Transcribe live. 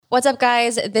What's up,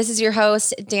 guys? This is your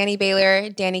host, Danny Baylor,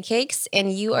 Danny Cakes,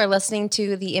 and you are listening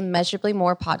to the Immeasurably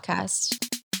More podcast.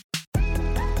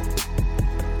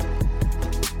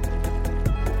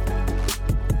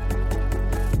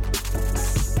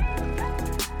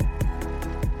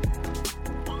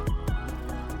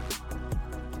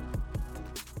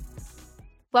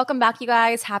 Welcome back, you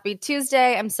guys. Happy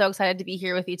Tuesday. I'm so excited to be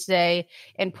here with you today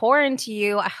and pour into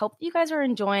you. I hope you guys are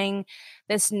enjoying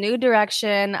this new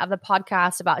direction of the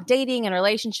podcast about dating and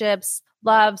relationships,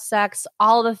 love, sex,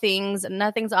 all the things.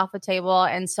 Nothing's off the table.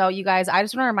 And so, you guys, I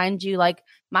just want to remind you,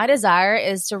 my desire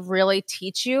is to really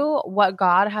teach you what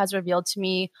God has revealed to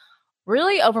me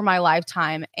really over my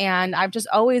lifetime. And I've just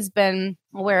always been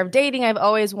aware of dating. I've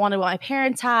always wanted what my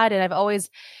parents had. And I've always,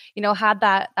 had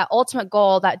that ultimate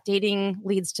goal that dating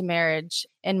leads to marriage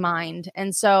in mind.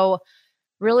 And so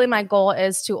really my goal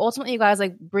is to ultimately, you guys,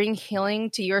 bring healing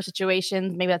to your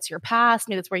situations. Maybe that's your past.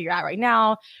 Maybe that's where you're at right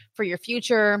now, for your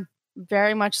future.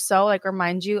 Very much so,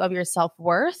 remind you of your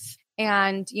self-worth.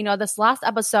 And, this last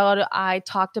episode, I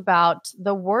talked about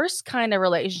the worst kind of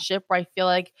relationship where I feel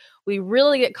like we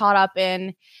really get caught up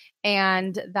in.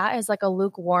 And that is a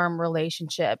lukewarm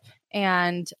relationship.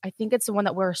 And I think it's the one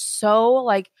that we're so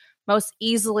most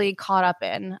easily caught up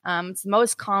in. It's the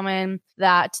most common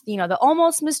that, the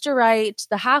almost Mr. Right,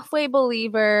 the halfway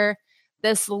believer,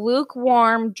 this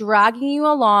lukewarm, dragging you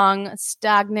along,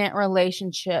 stagnant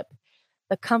relationship.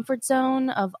 The comfort zone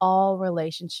of all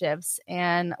relationships.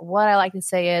 And what I like to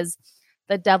say is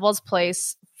the devil's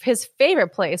place, his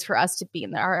favorite place for us to be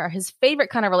in, or his favorite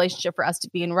kind of relationship for us to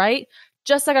be in, right?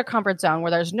 Just like a comfort zone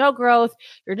where there's no growth.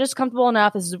 You're just comfortable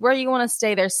enough. This is where you want to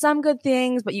stay. There's some good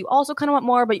things, but you also kind of want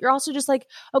more, but you're also just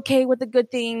okay with the good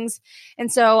things.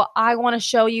 And so I want to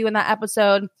show you in that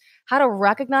episode how to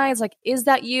recognize, is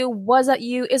that you? Was that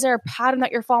you? Is there a pattern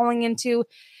that you're falling into?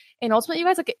 And ultimately, you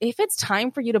guys, if it's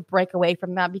time for you to break away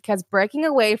from that, because breaking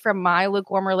away from my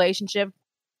lukewarm relationship,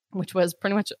 which was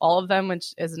pretty much all of them,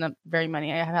 which isn't very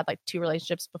many. I have had 2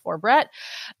 relationships before Brett,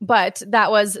 but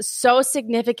that was so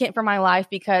significant for my life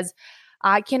because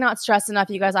I cannot stress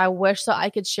enough, you guys. I wish that I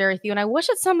could share with you. And I wish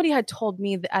that somebody had told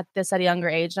me at a younger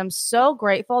age. And I'm so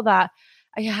grateful that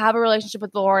I have a relationship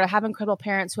with the Lord. I have incredible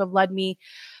parents who have led me.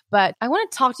 But I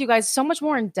want to talk to you guys so much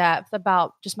more in depth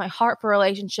about just my heart for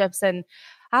relationships and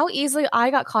how easily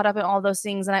I got caught up in all those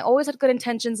things. And I always had good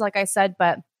intentions, like I said,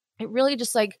 but it really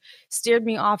just steered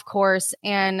me off course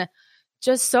and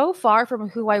just so far from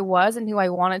who I was and who I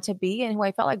wanted to be and who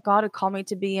I felt like God had called me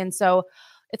to be. And so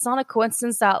it's not a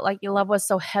coincidence that your love was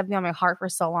so heavy on my heart for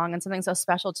so long and something so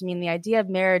special to me, and the idea of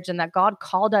marriage and that God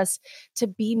called us to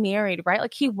be married,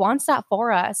 right? He wants that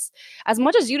for us. As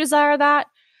much as you desire that,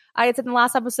 I had said in the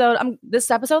last episode,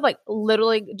 this episode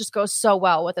literally just goes so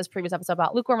well with this previous episode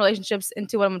about lukewarm relationships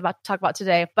into what I'm about to talk about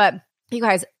today. But you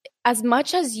guys, as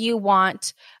much as you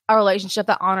want a relationship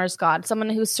that honors God, someone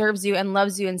who serves you and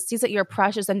loves you and sees that you're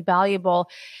precious and valuable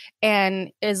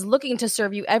and is looking to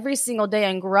serve you every single day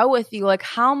and grow with you,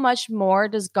 how much more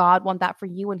does God want that for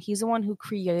you? And he's the one who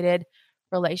created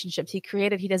relationships. He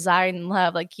desired and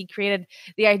love. He created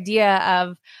the idea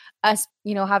of us,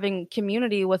 having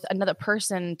community with another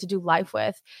person to do life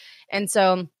with. And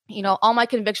so, all my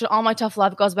conviction, all my tough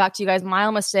love goes back to you guys, my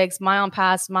own mistakes, my own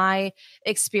past, my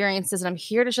experiences. And I'm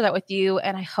here to share that with you.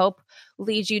 And I hope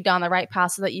lead you down the right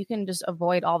path so that you can just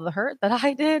avoid all the hurt that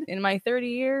I did in my 30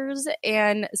 years.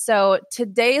 And so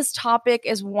today's topic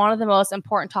is one of the most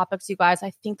important topics, you guys,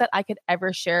 I think that I could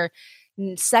ever share,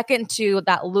 second to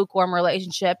that lukewarm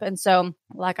relationship. And so,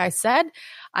 like I said,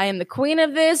 I am the queen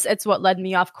of this. It's what led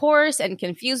me off course and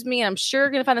confused me. And I'm sure you're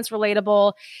going to find this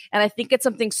relatable. And I think it's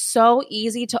something so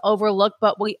easy to overlook,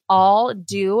 but we all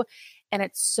do. And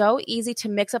it's so easy to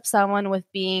mix up someone with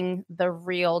being the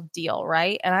real deal,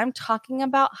 right? And I'm talking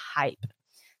about hype.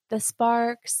 The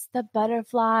sparks, the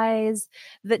butterflies,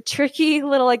 the tricky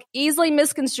little easily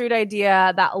misconstrued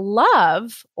idea that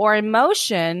love or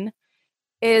emotion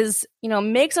is,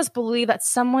 makes us believe that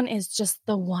someone is just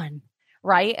the one,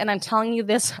 right? And I'm telling you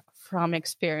this from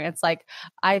experience.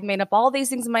 I've made up all these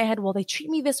things in my head. Well, they treat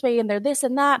me this way and they're this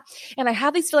and that. And I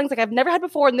have these feelings I've never had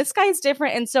before. And this guy is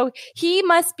different. And so he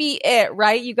must be it,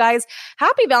 right? You guys,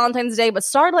 happy Valentine's Day, but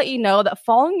sorry to let you know that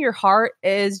following your heart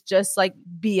is just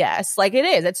BS. It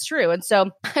is. It's true. And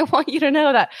so I want you to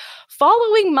know that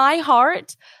following my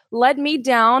heart led me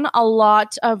down a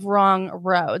lot of wrong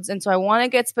roads. And so I want to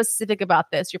get specific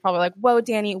about this. You're probably like, whoa,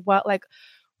 Danny, what?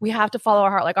 We have to follow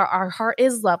our heart. Our heart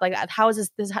is love. How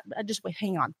is this? Just wait,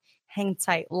 hang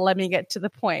tight. Let me get to the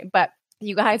point. But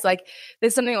you guys, this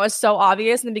is something that was so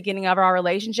obvious in the beginning of our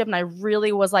relationship. And I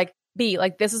really was B,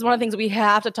 like this is one of the things we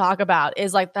have to talk about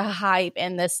is like the hype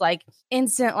and this like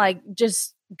instant, like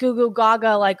just goo goo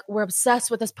gaga, like we're obsessed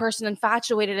with this person,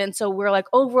 infatuated. And so we're like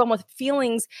overwhelmed with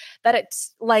feelings that it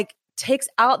like takes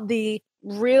out the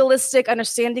realistic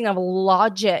understanding of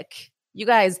logic. You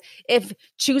guys, if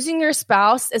choosing your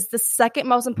spouse is the second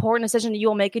most important decision you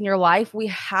will make in your life, we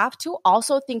have to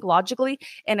also think logically,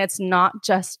 and it's not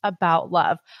just about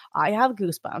love. I have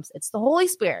goosebumps. It's the Holy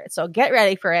Spirit, so get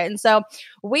ready for it. And so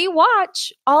we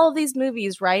watch all of these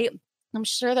movies, right? I'm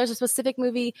sure there's a specific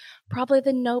movie, probably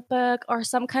The Notebook or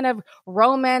some kind of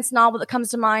romance novel that comes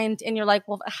to mind. And you're like,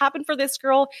 well, if it happened for this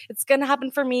girl, it's going to happen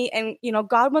for me. And, you know,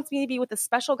 God wants me to be with a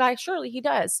special guy. Surely he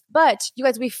does. But you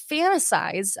guys, we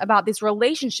fantasize about these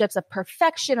relationships of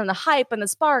perfection and the hype and the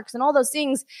sparks and all those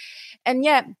things. And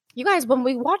yet, you guys, when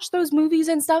we watch those movies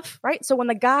and stuff, right? So when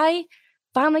the guy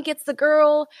finally gets the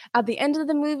girl at the end of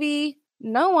the movie,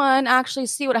 no one actually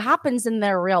see what happens in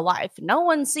their real life. No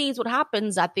one sees what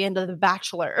happens at the end of The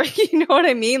Bachelor. You know what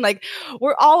I mean? Like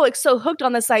we're all like so hooked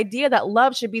on this idea that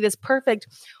love should be this perfect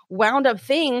wound up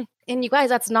thing. And you guys,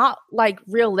 that's not like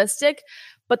realistic,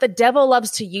 but the devil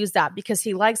loves to use that because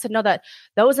he likes to know that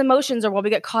those emotions are what we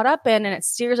get caught up in and it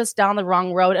steers us down the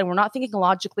wrong road. And we're not thinking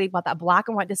logically about that black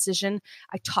and white decision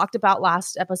I talked about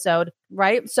last episode,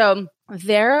 right? So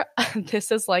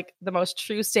this is like the most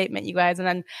true statement, you guys. And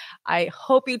then I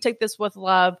hope you take this with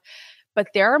love, but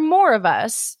there are more of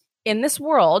us in this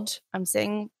world. I'm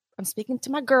speaking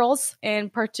to my girls in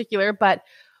particular, but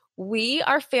we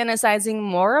are fantasizing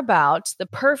more about the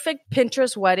perfect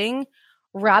Pinterest wedding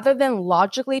rather than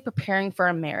logically preparing for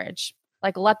a marriage.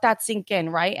 Like, let that sink in,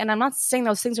 right? And I'm not saying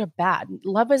those things are bad.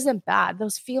 Love isn't bad.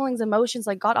 Those feelings, emotions,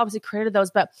 like God obviously created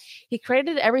those, but he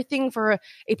created everything for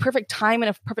a perfect time and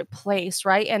a perfect place,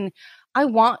 right? And I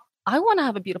want to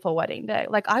have a beautiful wedding day.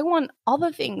 Like, I want all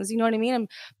the things, you know what I mean?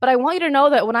 But I want you to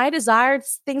know that when I desired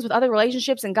things with other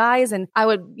relationships and guys, and I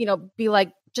would, be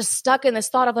like, just stuck in this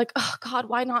thought of like, oh God,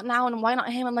 why not now? And why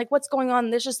not him? I'm like, what's going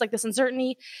on? There's just like this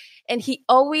uncertainty. And he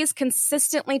always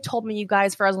consistently told me, you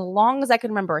guys, for as long as I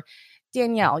can remember,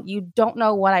 Danielle, you don't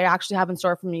know what I actually have in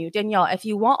store for you. Danielle, if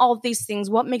you want all of these things,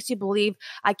 what makes you believe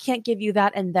I can't give you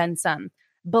that and then some?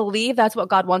 Believe that's what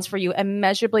God wants for you,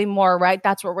 immeasurably more, right?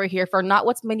 That's what we're here for. Not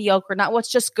what's mediocre, not what's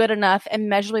just good enough,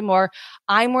 immeasurably more.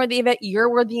 I'm worthy of it.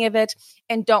 You're worthy of it.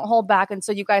 And don't hold back. And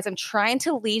so you guys, I'm trying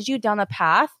to lead you down the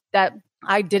path that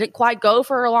I didn't quite go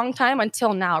for a long time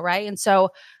until now, right? And so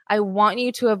I want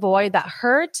you to avoid that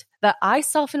hurt that I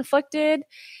self-inflicted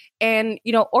and,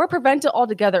 or prevent it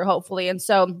altogether, hopefully. And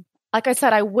so, like I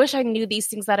said, I wish I knew these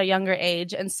things at a younger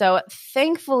age. And so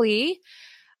thankfully,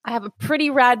 I have a pretty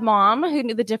rad mom who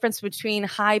knew the difference between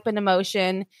hype and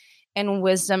emotion and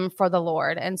wisdom for the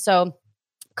Lord. And so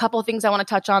a couple of things I want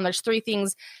to touch on. There's 3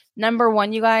 things. Number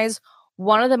 1, you guys,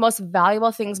 one of the most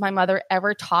valuable things my mother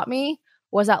ever taught me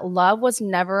was that love was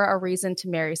never a reason to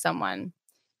marry someone.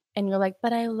 And you're like,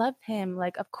 but I love him.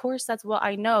 Like, of course, that's what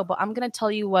I know, but I'm going to tell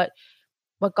you what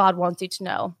God wants you to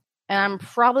know. And I'm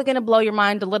probably going to blow your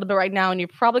mind a little bit right now, and you're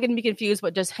probably going to be confused,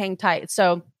 but just hang tight.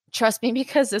 So trust me,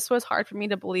 because this was hard for me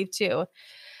to believe too.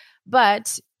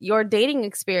 But your dating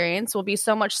experience will be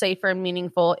so much safer and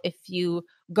meaningful if you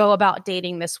go about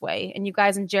dating this way. And you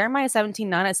guys, in Jeremiah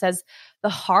 17:9, it says, the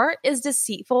heart is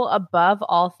deceitful above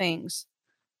all things.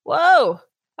 Whoa,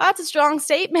 that's a strong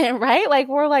statement, right? Like,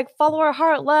 we're like, follow our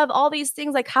heart, love, all these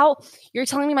things. Like, how you're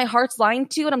telling me my heart's lying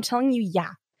to you, and I'm telling you, yeah.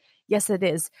 Yes, it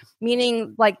is.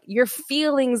 Meaning, like, your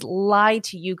feelings lie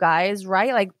to you guys,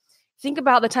 right? Like, think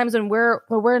about the times when we're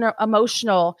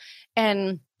emotional,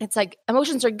 and it's like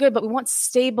emotions are good, but we want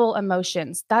stable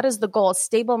emotions. That is the goal: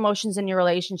 stable emotions in your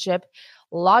relationship,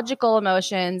 logical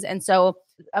emotions. And so,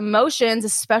 emotions,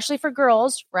 especially for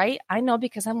girls, right? I know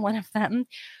because I'm one of them.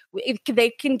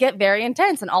 They can get very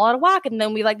intense and all out of whack, and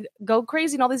then we like go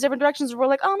crazy in all these different directions. We're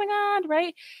like, oh my God,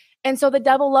 right? And so the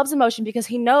devil loves emotion because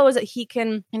he knows that he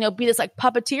can, be this like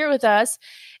puppeteer with us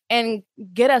and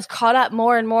get us caught up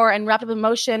more and more and wrapped up in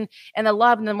emotion and the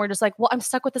love. And then we're just like, well, I'm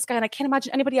stuck with this guy and I can't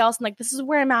imagine anybody else. And like, this is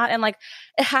where I'm at. And like,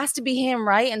 it has to be him.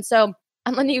 Right. And so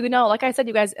I'm letting you know, like I said,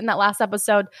 you guys, in that last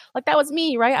episode, like that was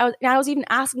me, right? I was even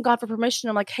asking God for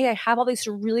permission. I'm like, hey, I have all these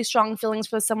really strong feelings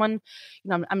for someone.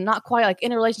 I'm not quite like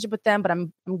in a relationship with them, but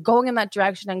I'm going in that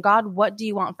direction. And God, what do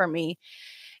you want from me?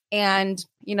 And,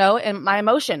 and my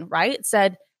emotion, right,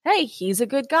 said, hey, he's a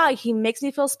good guy. He makes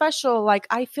me feel special. Like,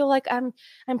 I feel like I'm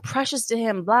precious to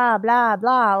him, blah, blah,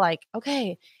 blah. Like,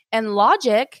 okay. And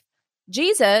logic,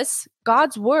 Jesus,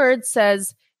 God's word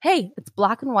says, hey, it's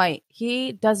black and white.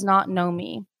 He does not know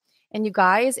me. And you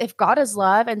guys, if God is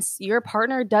love and your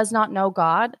partner does not know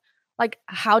God, Like,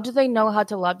 how do they know how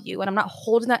to love you? And I'm not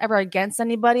holding that ever against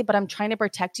anybody, but I'm trying to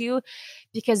protect you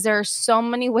because there are so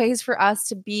many ways for us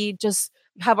to be just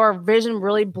have our vision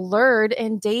really blurred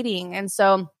in dating. And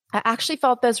so I actually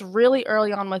felt this really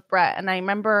early on with Brett. And I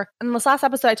remember in this last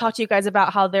episode, I talked to you guys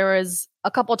about how there was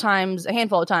a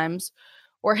handful of times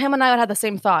where him and I would have the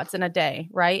same thoughts in a day,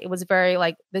 right? It was very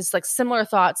like this, like similar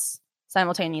thoughts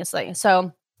simultaneously. So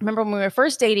I remember when we were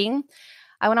first dating,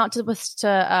 I went out to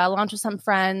lunch with some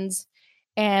friends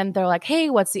and they're like,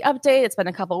 hey, what's the update? It's been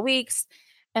a couple of weeks.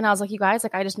 And I was like, you guys,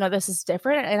 like, I just know this is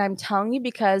different. And I'm telling you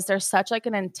because there's such like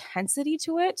an intensity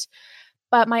to it,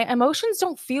 but my emotions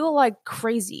don't feel like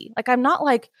crazy. Like I'm not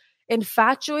like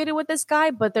infatuated with this guy,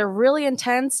 but they're really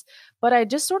intense, but I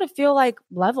just sort of feel like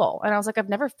level. And I was like, I've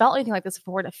never felt anything like this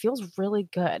before. And it feels really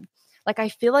good. Like I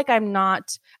feel like I'm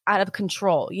not out of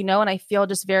control, you know, and I feel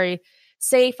just very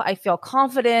safe. I feel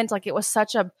confident. Like it was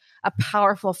such a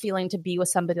powerful feeling to be with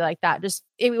somebody like that. Just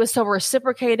it was so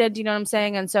reciprocated, you know what I'm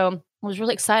saying? And so I was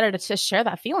really excited to share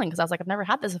that feeling because I was like, I've never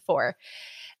had this before.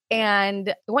 And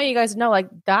I want you guys to know like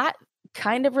that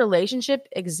kind of relationship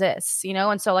exists, you know?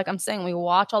 And so like I'm saying, we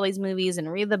watch all these movies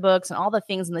and read the books and all the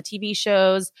things in the TV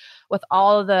shows with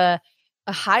all of the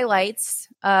highlights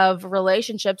of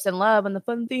relationships and love and the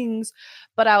fun things.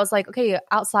 But I was like, okay,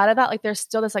 outside of that, like there's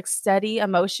still this like steady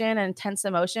emotion and intense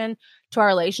emotion to our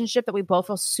relationship that we both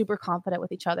feel super confident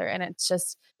with each other. And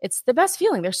it's the best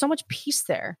feeling. There's so much peace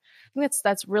there. I think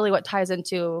that's really what ties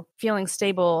into feeling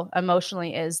stable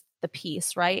emotionally is the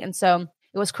peace, right? And so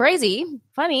it was crazy,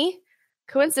 funny,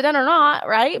 coincident or not,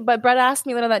 right? But Brett asked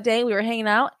me later that day, we were hanging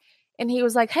out and he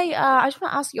was like, hey, I just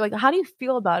want to ask you, like, how do you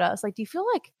feel about us? Like, do you feel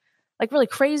like really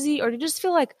crazy or do you just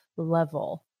feel like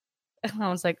level? And I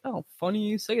was like, oh, funny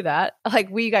you say that. Like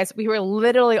we were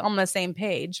literally on the same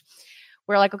page.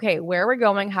 We're like, okay, where we're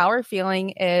going, how we're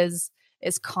feeling is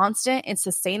constant, it's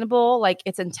sustainable, like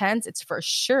it's intense, it's for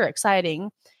sure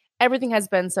exciting. Everything has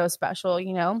been so special,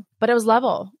 you know, but it was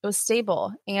level, it was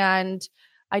stable. And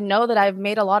I know that I've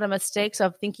made a lot of mistakes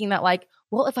of thinking that like,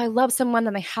 well, if I love someone,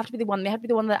 then they have to be the one. They have to be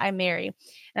the one that I marry. And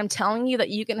I'm telling you that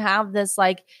you can have this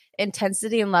like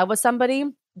intensity in love with somebody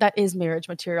that is marriage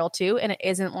material too. And it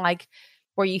isn't like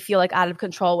where you feel like out of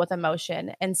control with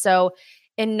emotion. And so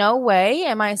in no way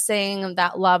am I saying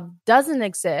that love doesn't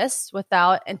exist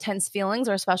without intense feelings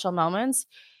or special moments.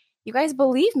 You guys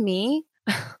believe me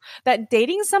that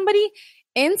dating somebody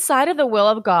inside of the will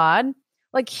of God,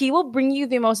 like he will bring you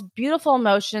the most beautiful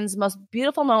emotions, most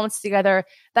beautiful moments together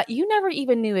that you never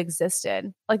even knew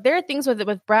existed. Like there are things with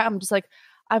Brett, I'm just like,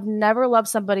 I've never loved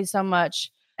somebody so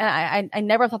much. And I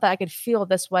never thought that I could feel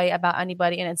this way about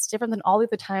anybody. And it's different than all the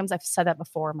other times I've said that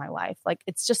before in my life. Like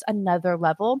it's just another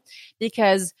level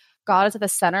because God is at the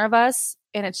center of us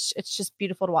and it's just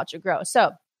beautiful to watch it grow.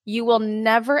 So you will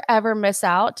never, ever miss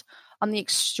out on the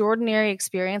extraordinary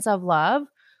experience of love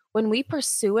when we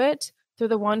pursue it through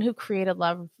the one who created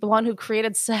love, the one who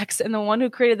created sex, and the one who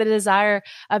created the desire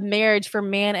of marriage for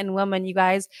man and woman, you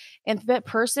guys. And that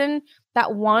person,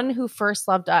 that one who first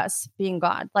loved us, being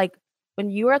God. Like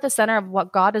when you are at the center of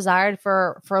what God desired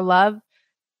for love,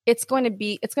 it's going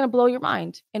to blow your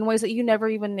mind in ways that you never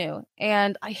even knew.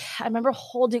 And I remember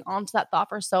holding on to that thought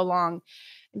for so long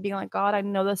and being like, God, I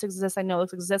know this exists. I know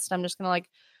this exists. And I'm just going to like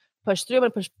push through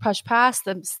and push past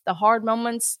the hard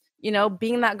moments, you know,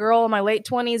 being that girl in my late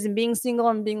 20s and being single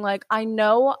and being like, I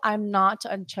know I'm not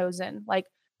unchosen. Like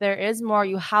there is more.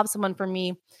 You have someone for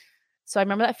me. So I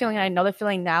remember that feeling. And I know the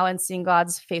feeling now and seeing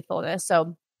God's faithfulness.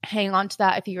 So hang on to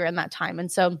that if you're in that time.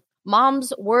 And so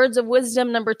mom's words of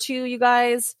wisdom number 2, you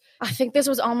guys, I think this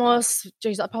was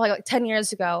probably like 10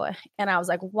 years ago. And I was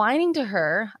like whining to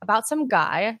her about some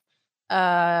guy.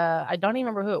 I don't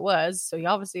even remember who it was. So he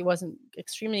obviously wasn't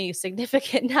extremely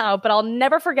significant now, but I'll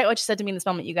never forget what she said to me in this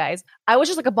moment, you guys. I was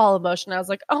just like a ball of emotion. I was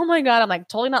like, oh my God, I'm like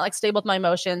totally not like stable with my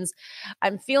emotions.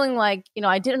 I'm feeling like, you know,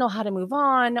 I didn't know how to move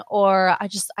on, or I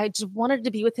just wanted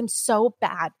to be with him so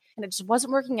bad and it just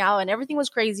wasn't working out and everything was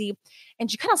crazy.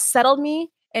 And she kind of settled me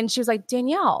and she was like,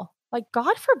 Danielle, like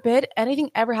God forbid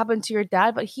anything ever happened to your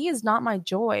dad, but he is not my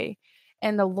joy.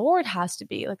 And the Lord has to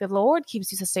be like, the Lord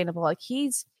keeps you sustainable. Like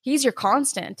he's your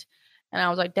constant. And I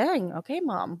was like, dang, okay,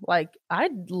 mom, like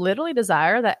I literally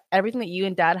desire that everything that you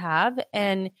and dad have.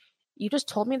 And you just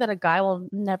told me that a guy will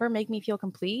never make me feel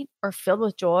complete or filled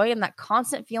with joy and that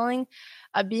constant feeling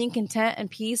of being content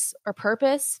and peace or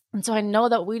purpose. And so I know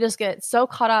that we just get so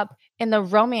caught up in the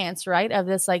romance, right, of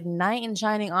this like knight in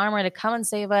shining armor to come and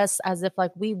save us as if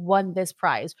like we won this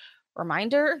prize.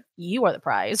 Reminder, you are the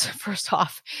prize, first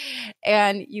off.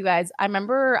 And you guys, I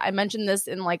remember I mentioned this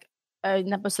in like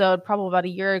an episode probably about a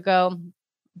year ago,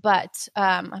 but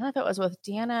I don't know if it was with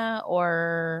Deanna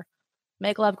or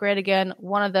Make Love Great Again,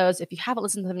 one of those. If you haven't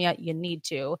listened to them yet, you need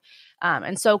to.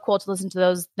 And so cool to listen to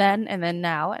those then and then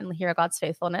now and hear God's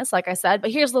faithfulness, like I said.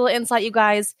 But here's a little insight, you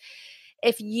guys.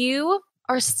 If you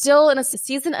are still in a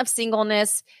season of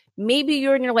singleness, maybe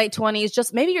you're in your late 20s,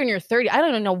 just maybe you're in your 30s. I don't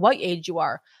even know what age you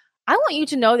are. I want you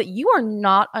to know that you are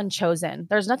not unchosen.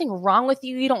 There's nothing wrong with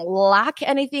you. You don't lack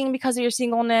anything because of your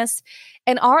singleness.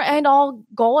 And our end all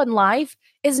goal in life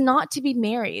is not to be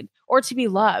married or to be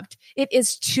loved. It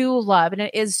is to love and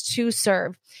it is to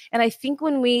serve. And I think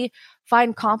when we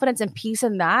find confidence and peace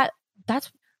in that,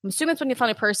 I'm assuming it's when you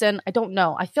find a person. I don't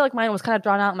know. I feel like mine was kind of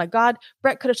drawn out. Oh my God,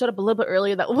 Brett could have showed up a little bit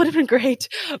earlier. That would have been great.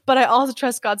 But I also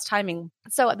trust God's timing.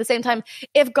 So at the same time,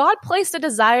 if God placed a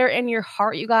desire in your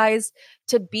heart, you guys,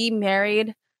 to be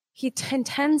married, he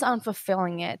intends on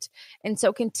fulfilling it. And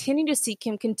so continue to seek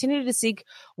him, continue to seek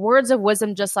words of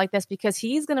wisdom just like this, because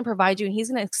he's going to provide you and he's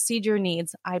going to exceed your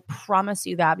needs. I promise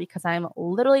you that, because I'm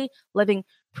literally living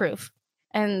proof.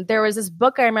 And there was this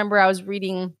book I remember I was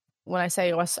reading. When I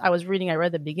say I was reading, I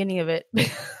read the beginning of it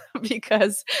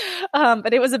because,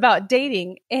 but it was about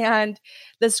dating. And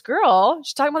this girl,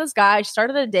 she's talking about this guy. She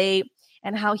started a date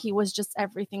and how he was just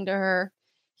everything to her.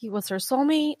 He was her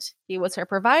soulmate. He was her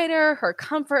provider, her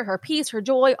comfort, her peace, her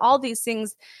joy, all these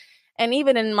things. And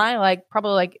even in my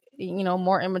probably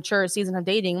more immature season of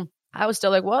dating, I was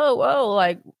still like, whoa,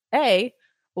 like, hey,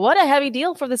 what a heavy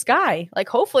deal for this guy. Like,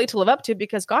 hopefully to live up to,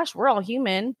 because gosh, we're all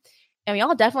human and we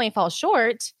all definitely fall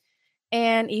short.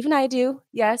 And even I do.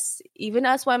 Yes, even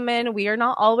us women, we are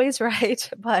not always right.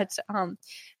 But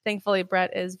thankfully,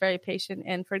 Brett is very patient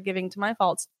and forgiving to my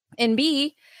faults. And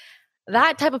B,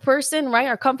 that type of person, right?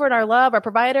 Our comfort, our love, our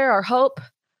provider, our hope,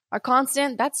 our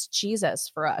constant, that's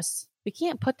Jesus for us. We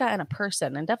can't put that in a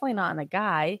person, and definitely not in a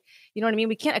guy. You know what I mean?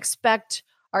 We can't expect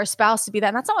our spouse to be that.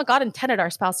 And that's not what God intended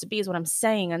our spouse to be, is what I'm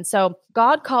saying. And so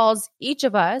God calls each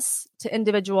of us to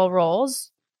individual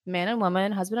roles, man and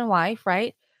woman, husband and wife,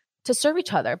 right? To serve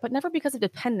each other, but never because of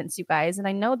dependence, you guys. And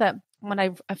I know that when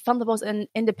I felt the most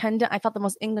independent, I felt the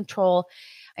most in control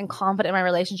and confident in my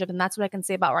relationship. And that's what I can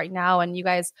say about right now. And you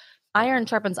guys, iron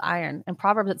sharpens iron. In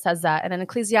Proverbs, it says that. And in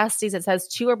Ecclesiastes, it says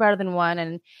 2 are better than 1.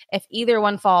 And if either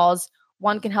one falls,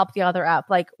 one can help the other up.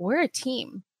 Like, we're a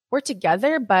team. We're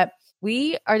together, but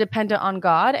we are dependent on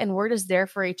God, and we're just there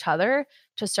for each other,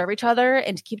 to serve each other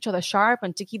and to keep each other sharp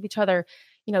and to keep each other,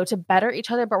 to better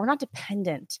each other, but we're not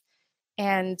dependent.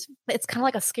 And it's kind of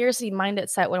like a scarcity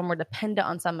mindset when we're dependent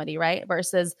on somebody, right?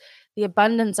 Versus the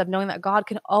abundance of knowing that God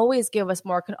can always give us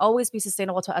more, can always be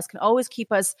sustainable to us, can always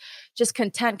keep us just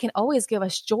content, can always give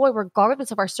us joy, regardless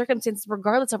of our circumstances,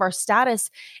 regardless of our status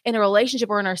in a relationship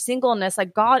or in our singleness.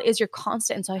 Like, God is your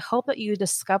constant. And so I hope that you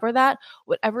discover that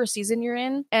whatever season you're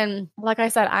in. And like I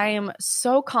said, I am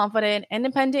so confident,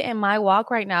 independent in my walk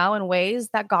right now in ways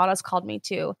that God has called me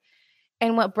to.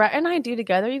 And what Brett and I do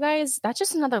together, you guys, that's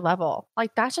just another level.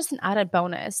 Like, that's just an added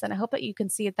bonus. And I hope that you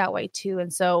can see it that way too.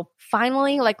 And so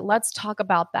finally, let's talk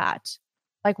about that.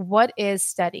 Like, what is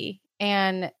steady?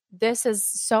 And this is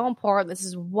so important. This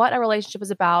is what a relationship is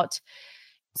about.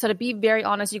 So to be very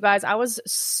honest, you guys, I was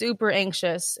super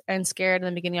anxious and scared in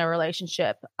the beginning of our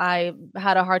relationship. I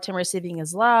had a hard time receiving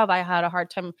his love. I had a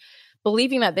hard time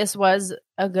believing that this was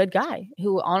a good guy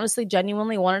who honestly,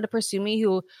 genuinely wanted to pursue me,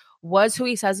 who was who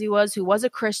he says he was, who was a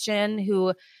Christian,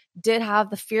 who did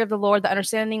have the fear of the Lord, the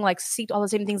understanding, seeked all the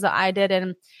same things that I did.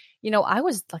 And, I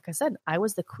was, like I said, I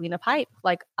was the queen of hype.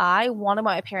 Like, I wanted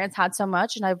what my parents had so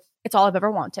much, and it's all I've ever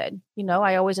wanted.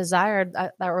 I always desired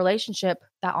that relationship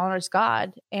that honors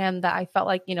God, and that I felt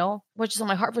like, was just on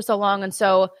my heart for so long. And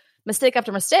so mistake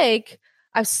after mistake,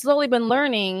 I've slowly been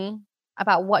learning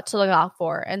about what to look out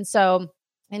for. And so,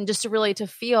 and just to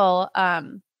feel,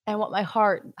 and what my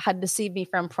heart had deceived me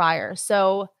from prior.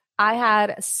 So I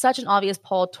had such an obvious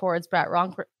pull towards Brett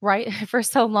right for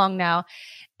so long now.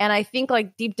 And I think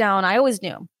deep down, I always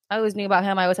knew about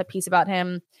him. I always had peace about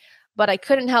him, but I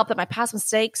couldn't help that my past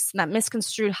mistakes and that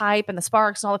misconstrued hype and the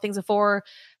sparks and all the things before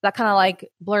that kind of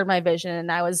blurred my vision.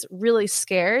 And I was really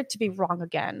scared to be wrong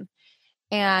again.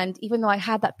 And even though I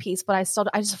had that peace, but I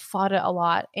just fought it a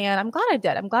lot. And I'm glad I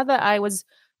did. I'm glad that I was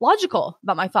logical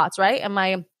about my thoughts, right? And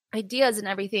my ideas and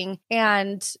everything.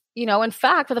 And, in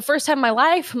fact, for the first time in my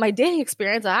life, my dating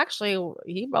experience,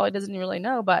 he probably doesn't really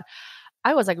know, but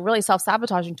I was really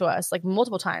self-sabotaging to us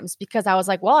multiple times, because I was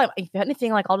well, if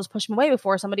anything, I'll just push him away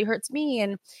before somebody hurts me.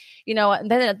 And, and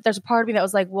then there's a part of me that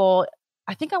was well,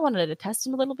 I think I wanted to test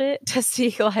him a little bit to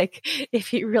see if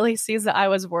he really sees that I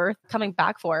was worth coming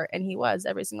back for. And he was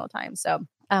every single time. So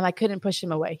I couldn't push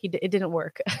him away. It didn't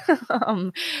work,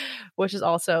 which is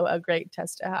also a great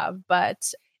test to have.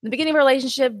 But the beginning of a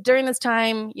relationship, during this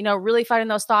time, really fighting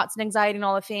those thoughts and anxiety and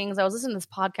all the things, I was listening to this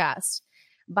podcast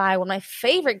by one of my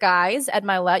favorite guys, Ed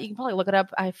Milet. You can probably look it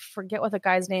up. I forget what the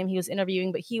guy's name he was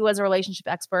interviewing, but he was a relationship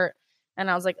expert. And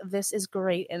I was like, this is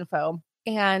great info.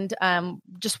 And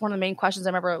just one of the main questions I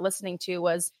remember listening to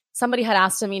was somebody had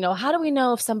asked him, how do we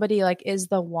know if somebody like is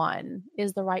the one,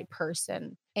 is the right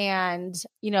person? And,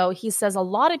 he says a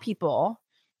lot of people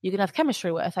you can have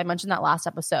chemistry with. I mentioned that last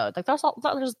episode. Like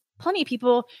there's plenty of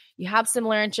people you have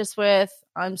similar interests with.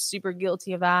 I'm super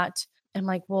guilty of that. I'm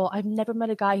like, well, I've never met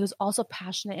a guy who's also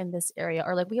passionate in this area,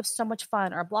 or like we have so much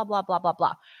fun, or blah, blah, blah, blah,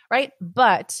 blah. Right.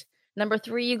 But number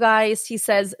 3, you guys, he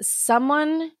says,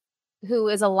 someone who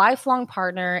is a lifelong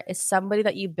partner is somebody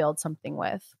that you build something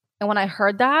with. And when I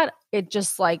heard that, it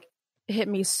just like hit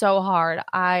me so hard.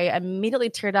 I immediately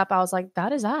teared up. I was like,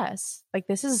 that is us. Like,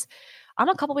 I'm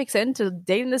a couple weeks into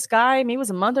dating this guy. Maybe it was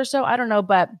a month or so. I don't know.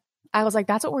 But I was like,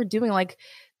 that's what we're doing. Like,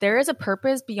 there is a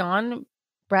purpose beyond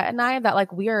Brett and I that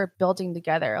like we are building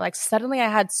together. Like, suddenly I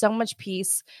had so much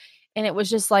peace. And it was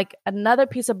just like another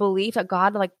piece of belief that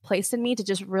God like placed in me to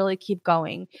just really keep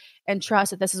going and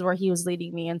trust that this is where he was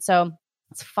leading me. And so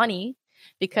it's funny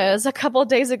because a couple of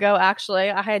days ago, actually,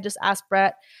 I had just asked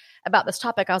Brett about this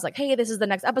topic. I was like, hey, this is the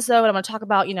next episode. I'm going to talk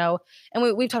about,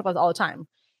 and we've talked about this all the time.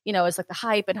 It's like the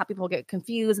hype and how people get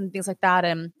confused and things like that.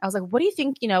 And I was like, what do you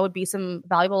think, would be some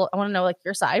valuable, I want to know like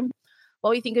your side.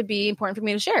 What do you think would be important for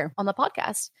me to share on the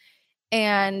podcast?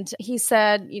 And he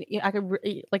said, I could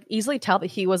like easily tell that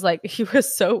he was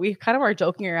we kind of were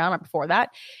joking around right before that.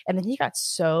 And then he got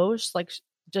so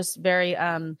just very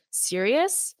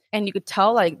serious. And you could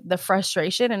tell like the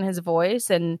frustration in his voice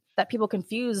and that people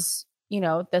confuse,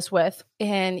 this with.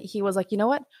 And he was like, you know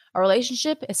what? A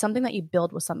relationship is something that you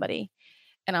build with somebody.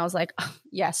 And I was like, oh,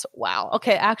 yes, wow.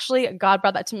 Okay, actually, God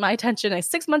brought that to my attention like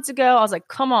 6 months ago. I was like,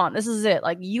 come on, this is it.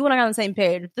 Like, you and I are on the same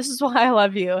page. This is why I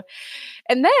love you.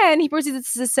 And then he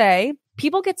proceeds to say,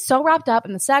 people get so wrapped up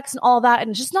in the sex and all that, and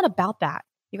it's just not about that.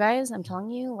 You guys, I'm telling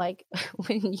you, like,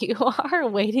 when you are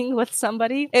waiting with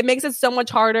somebody, it makes it so much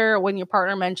harder when your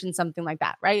partner mentions something like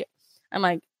that, right? I'm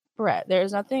like, Brett,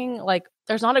 there's nothing like,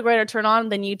 there's not a greater turn on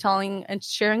than you telling and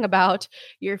sharing about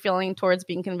your feeling towards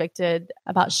being convicted,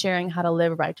 about sharing how to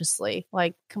live righteously.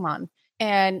 Like, come on.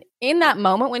 And in that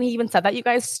moment, when he even said that, you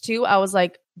guys too, I was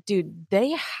like, dude,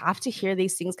 they have to hear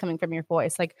these things coming from your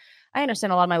voice. Like, I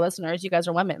understand a lot of my listeners, you guys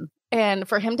are women. And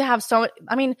for him to have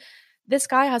this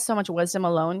guy has so much wisdom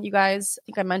alone, you guys. I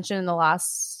think I mentioned in the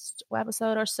last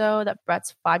episode or so that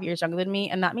Brett's 5 years younger than me,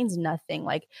 and that means nothing.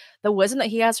 Like, the wisdom that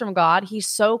he has from God, he's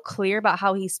so clear about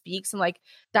how he speaks, and like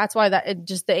that's why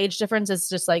the age difference is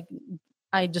just like,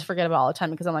 I just forget about it all the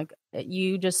time because I'm like,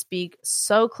 you just speak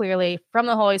so clearly from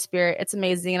the Holy Spirit. It's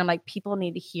amazing. And I'm like, people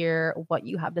need to hear what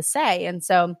you have to say. And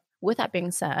so with that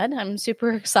being said, I'm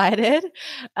super excited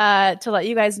to let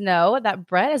you guys know that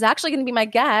Brett is actually going to be my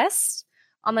guest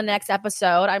on the next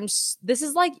episode.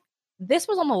 This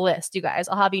was on the list, you guys.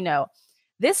 I'll have you know.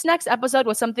 This next episode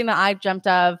was something that I dreamt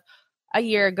of a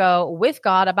year ago with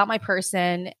God about my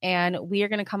person. And we are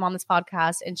going to come on this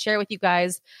podcast and share with you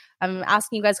guys. I'm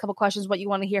asking you guys a couple questions, what you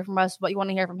want to hear from us, what you want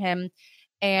to hear from him.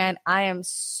 And I am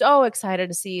so excited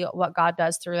to see what God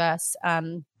does through us.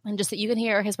 And just that you can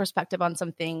hear his perspective on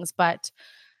some things. But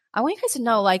I want you guys to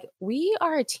know, like, we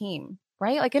are a team,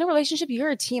 right? Like, in a relationship, you're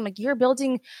a team. Like, you're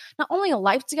building not only a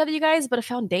life together, you guys, but a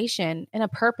foundation and a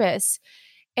purpose.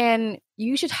 And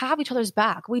you should have each other's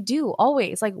back. We do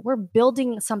always. Like, we're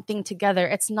building something together.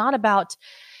 It's not about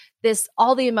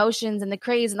all the emotions and the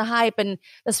craze and the hype and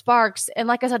the sparks. And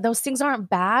like I said, those things aren't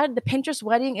bad. The Pinterest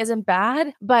wedding isn't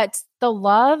bad, but the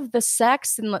love, the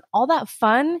sex, and all that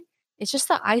fun, it's just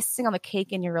the icing on the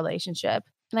cake in your relationship.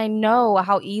 And I know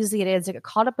how easy it is to get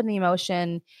caught up in the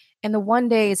emotion and the one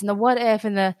days and the what if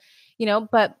and the,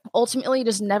 but ultimately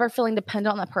just never feeling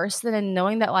dependent on that person and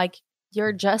knowing that like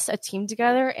you're just a team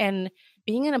together and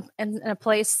being in a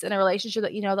place, in a relationship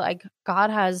that, that like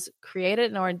God has created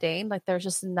and ordained. Like, there's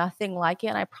just nothing like it.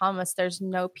 And I promise there's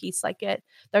no peace like it.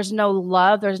 There's no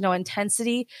love. There's no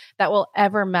intensity that will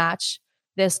ever match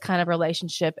this kind of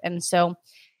relationship. And so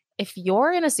if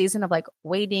you're in a season of like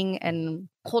waiting and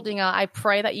holding out, I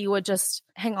pray that you would just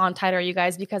hang on tighter, you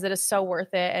guys, because it is so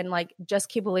worth it. And like, just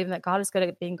keep believing that God is good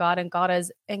at being God and God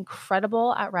is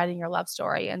incredible at writing your love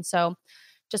story. And so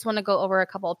just want to go over a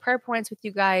couple of prayer points with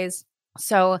you guys.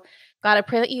 So God, I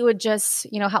pray that you would just,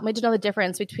 help me to know the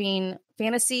difference between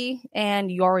fantasy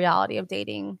and your reality of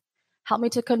dating. Help me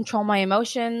to control my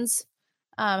emotions.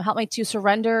 Help me to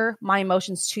surrender my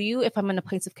emotions to you if I'm in a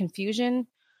place of confusion.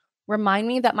 Remind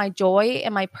me that my joy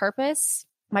and my purpose,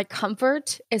 my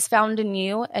comfort is found in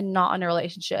you and not in a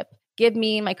relationship. Give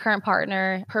me, my current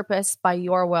partner, purpose by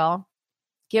your will.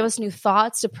 Give us new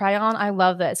thoughts to pray on. I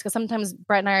love this because sometimes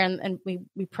Brett and I are, and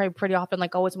we pray pretty often,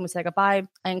 like always when we say goodbye.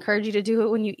 I encourage you to do it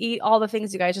when you eat, all the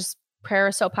things, you guys. Just prayer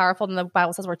is so powerful. And the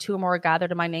Bible says where two or more are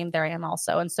gathered in my name, there I am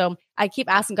also. And so I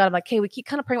keep asking God, I'm like, hey, we keep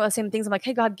kind of praying about the same things. I'm like,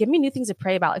 hey, God, give me new things to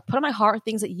pray about. Like put on my heart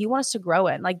things that you want us to grow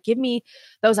in. Like give me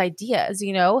those ideas,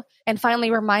 and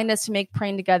finally remind us to make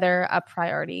praying together a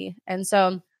priority. And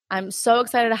so I'm so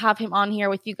excited to have him on here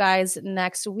with you guys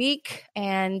next week.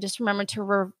 And just remember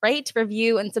to rate,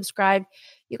 review, and subscribe.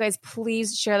 You guys,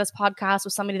 please share this podcast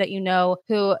with somebody that you know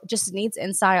who just needs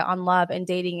insight on love and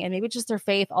dating and maybe just their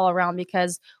faith all around.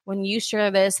 Because when you share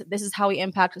this is how we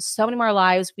impact so many more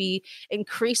lives. We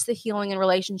increase the healing in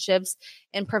relationships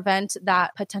and prevent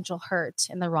that potential hurt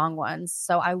in the wrong ones.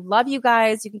 So I love you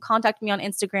guys. You can contact me on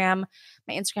Instagram.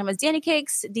 My Instagram is Danny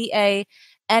Cakes, DANNNI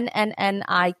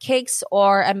Cakes,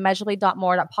 or at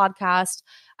measurably.more.podcast.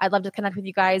 I'd love to connect with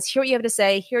you guys, hear what you have to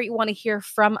say, hear what you want to hear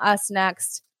from us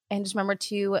next. And just remember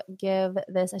to give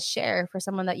this a share for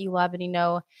someone that you love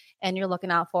and and you're looking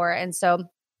out for. And so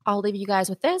I'll leave you guys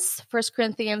with this. 1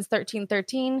 Corinthians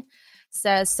 13:13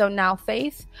 says, so now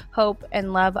faith, hope,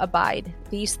 and love abide,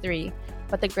 these three,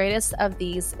 but the greatest of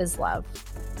these is love.